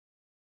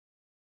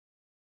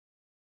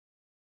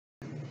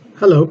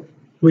Hello,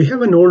 we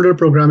have an older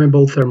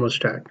programmable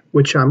thermostat,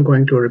 which I'm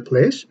going to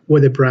replace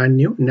with a brand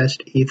new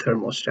Nest E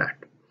thermostat.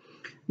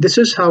 This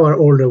is how our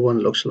older one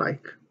looks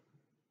like.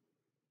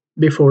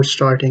 Before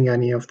starting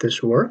any of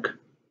this work,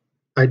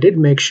 I did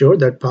make sure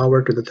that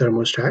power to the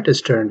thermostat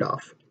is turned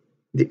off.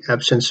 The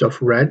absence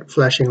of red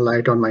flashing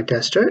light on my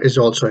tester is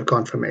also a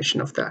confirmation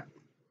of that.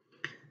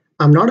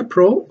 I'm not a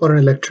pro or an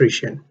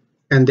electrician,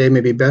 and there may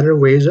be better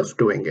ways of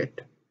doing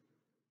it.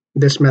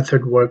 This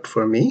method worked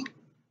for me,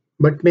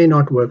 but may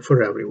not work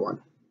for everyone.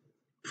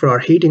 For our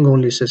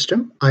heating-only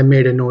system, I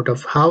made a note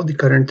of how the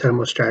current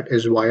thermostat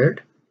is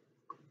wired,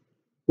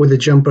 with a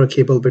jumper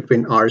cable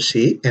between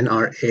RC and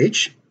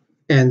RH,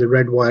 and the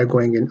red wire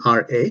going in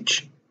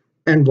RH,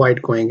 and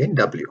white going in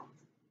W.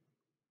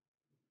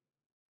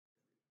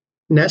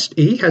 Nest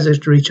E has a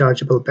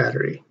rechargeable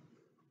battery.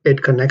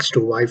 It connects to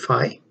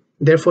Wi-Fi,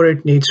 therefore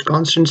it needs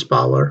constant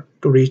power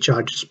to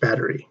recharge its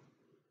battery.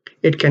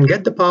 It can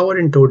get the power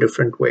in two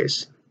different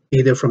ways,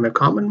 either from a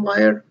common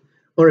wire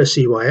or a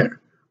C wire,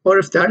 or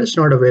if that is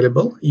not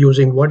available,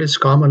 using what is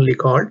commonly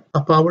called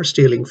a power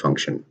stealing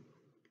function,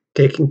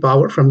 taking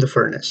power from the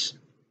furnace.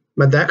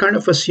 But that kind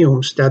of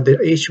assumes that the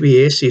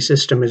HVAC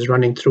system is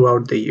running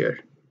throughout the year.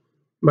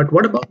 But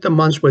what about the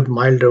months with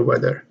milder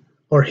weather,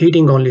 or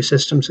heating-only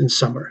systems in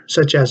summer,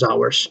 such as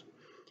ours,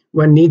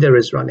 when neither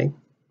is running?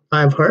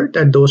 I have heard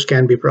that those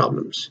can be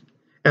problems,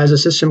 as the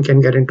system can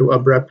get into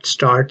abrupt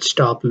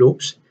start-stop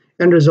loops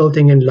and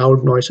resulting in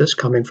loud noises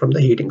coming from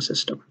the heating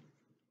system.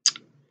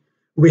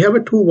 We have a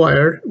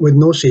 2-wire with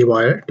no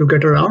C-wire. To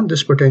get around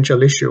this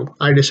potential issue,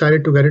 I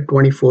decided to get a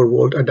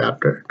 24-volt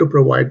adapter to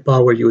provide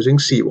power using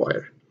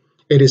C-wire.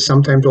 It is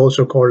sometimes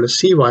also called a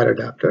C-wire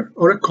adapter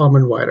or a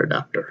common wire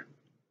adapter.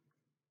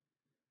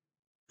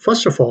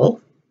 First of all,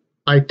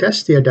 I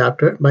test the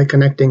adapter by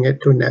connecting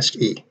it to Nest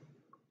E.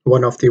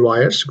 One of the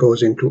wires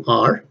goes into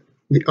R,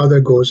 the other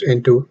goes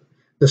into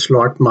the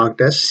slot marked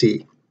as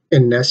C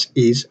in Nest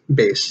E's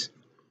base.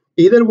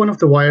 Either one of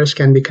the wires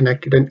can be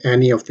connected in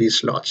any of these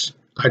slots.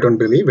 I don't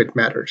believe it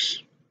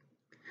matters.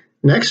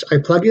 Next, I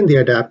plug in the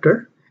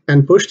adapter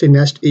and push the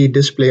Nest E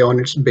display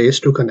on its base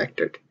to connect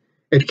it.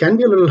 It can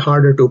be a little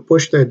harder to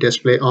push the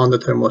display on the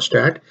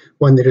thermostat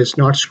when it is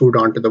not screwed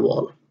onto the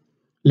wall.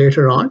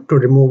 Later on, to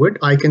remove it,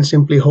 I can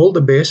simply hold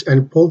the base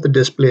and pull the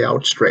display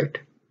out straight.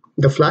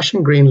 The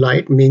flashing green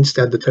light means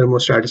that the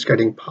thermostat is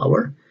getting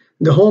power.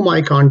 The home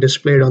icon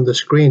displayed on the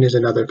screen is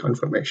another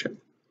confirmation.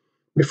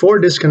 Before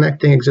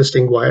disconnecting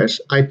existing wires,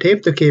 I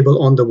tape the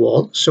cable on the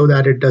wall so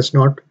that it does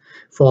not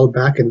fall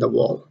back in the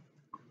wall.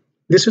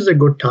 This is a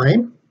good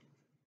time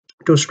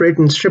to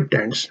straighten stripped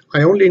ends.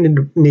 I only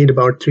need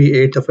about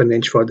 3/8 of an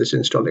inch for this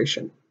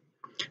installation.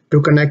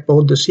 To connect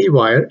both the C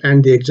wire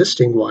and the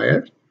existing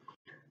wire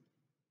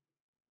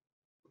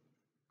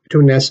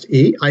to Nest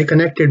E, I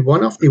connected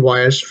one of the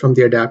wires from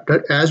the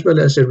adapter as well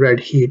as the red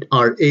heat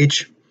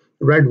RH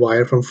red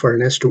wire from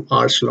furnace to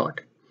R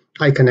slot.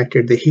 I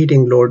connected the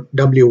heating load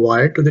W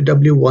wire to the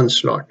W1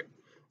 slot.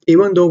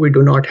 Even though we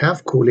do not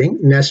have cooling,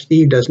 Nest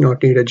E does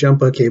not need a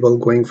jumper cable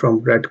going from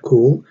red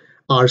cool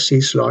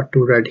RC slot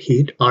to red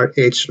heat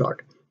RH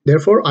slot.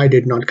 Therefore, I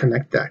did not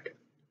connect that.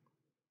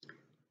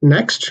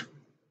 Next,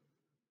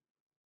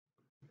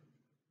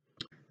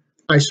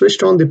 I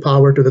switched on the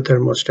power to the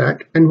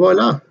thermostat and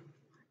voila,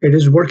 it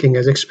is working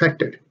as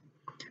expected.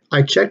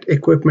 I checked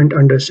equipment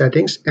under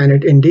settings and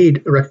it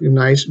indeed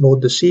recognized both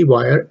the C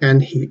wire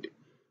and heat.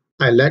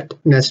 I let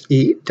Nest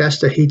E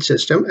test the heat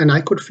system and I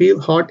could feel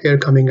hot air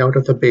coming out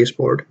of the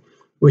baseboard,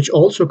 which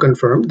also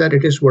confirmed that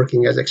it is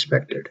working as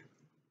expected.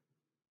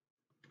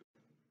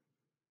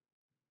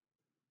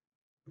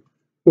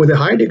 With a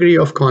high degree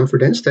of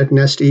confidence that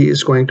Nest E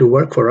is going to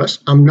work for us,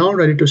 I'm now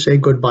ready to say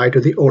goodbye to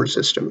the old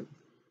system.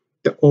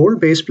 The old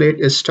base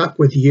plate is stuck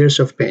with years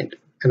of paint,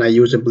 and I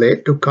use a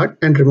blade to cut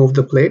and remove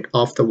the plate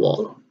off the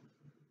wall.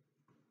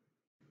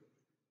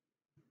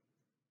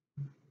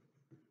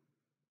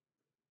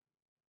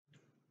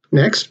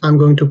 Next, I'm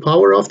going to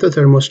power off the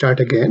thermostat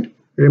again,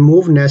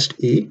 remove Nest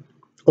E,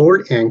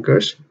 old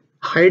anchors,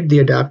 hide the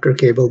adapter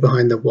cable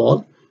behind the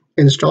wall,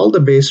 install the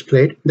base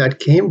plate that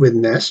came with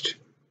Nest,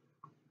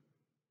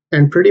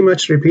 and pretty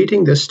much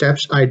repeating the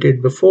steps I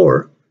did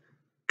before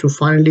to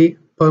finally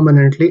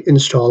permanently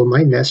install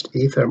my Nest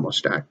E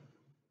thermostat.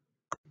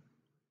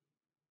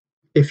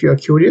 If you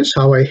are curious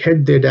how I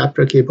hid the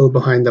adapter cable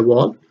behind the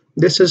wall,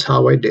 this is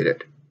how I did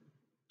it.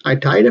 I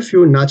tied a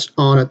few nuts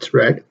on a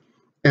thread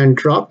and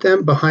dropped them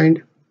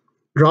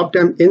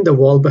in the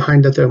wall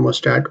behind the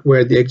thermostat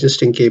where the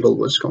existing cable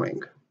was going.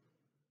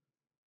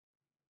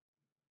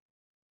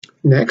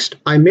 Next,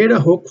 I made a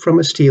hook from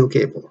a steel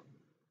cable,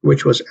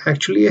 which was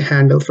actually a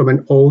handle from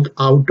an old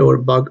outdoor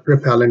bug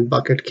repellent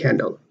bucket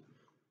candle.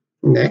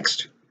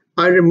 Next,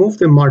 I removed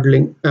the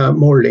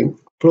molding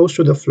close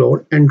to the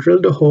floor and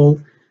drilled a hole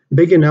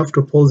big enough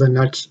to pull the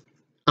nuts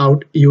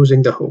out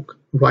using the hook,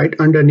 right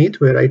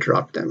underneath where I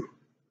dropped them.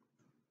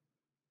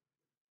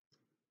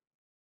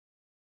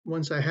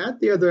 Once I had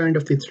the other end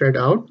of the thread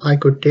out, I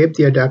could tape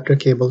the adapter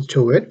cable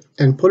to it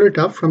and pull it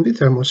up from the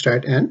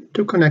thermostat end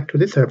to connect to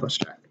the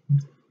thermostat.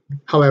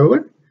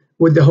 However,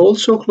 With the hole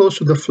so close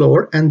to the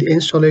floor and the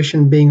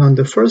installation being on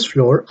the first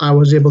floor, I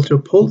was able to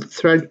pull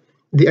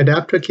the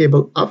adapter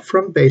cable up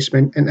from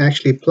basement and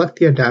actually plug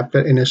the adapter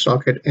in a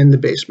socket in the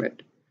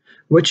basement,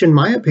 which in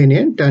my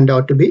opinion turned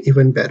out to be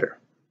even better.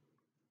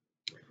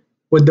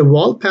 With the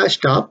wall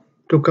patched up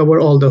to cover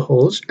all the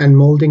holes and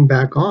molding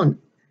back on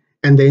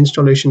and the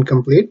installation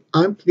complete,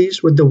 I'm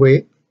pleased with the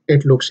way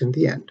it looks in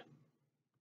the end.